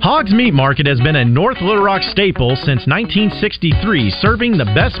 Hogs Meat Market has been a North Little Rock staple since 1963, serving the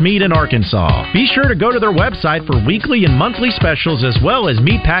best meat in Arkansas. Be sure to go to their website for weekly and monthly specials as well as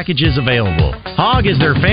meat packages available. Hog is their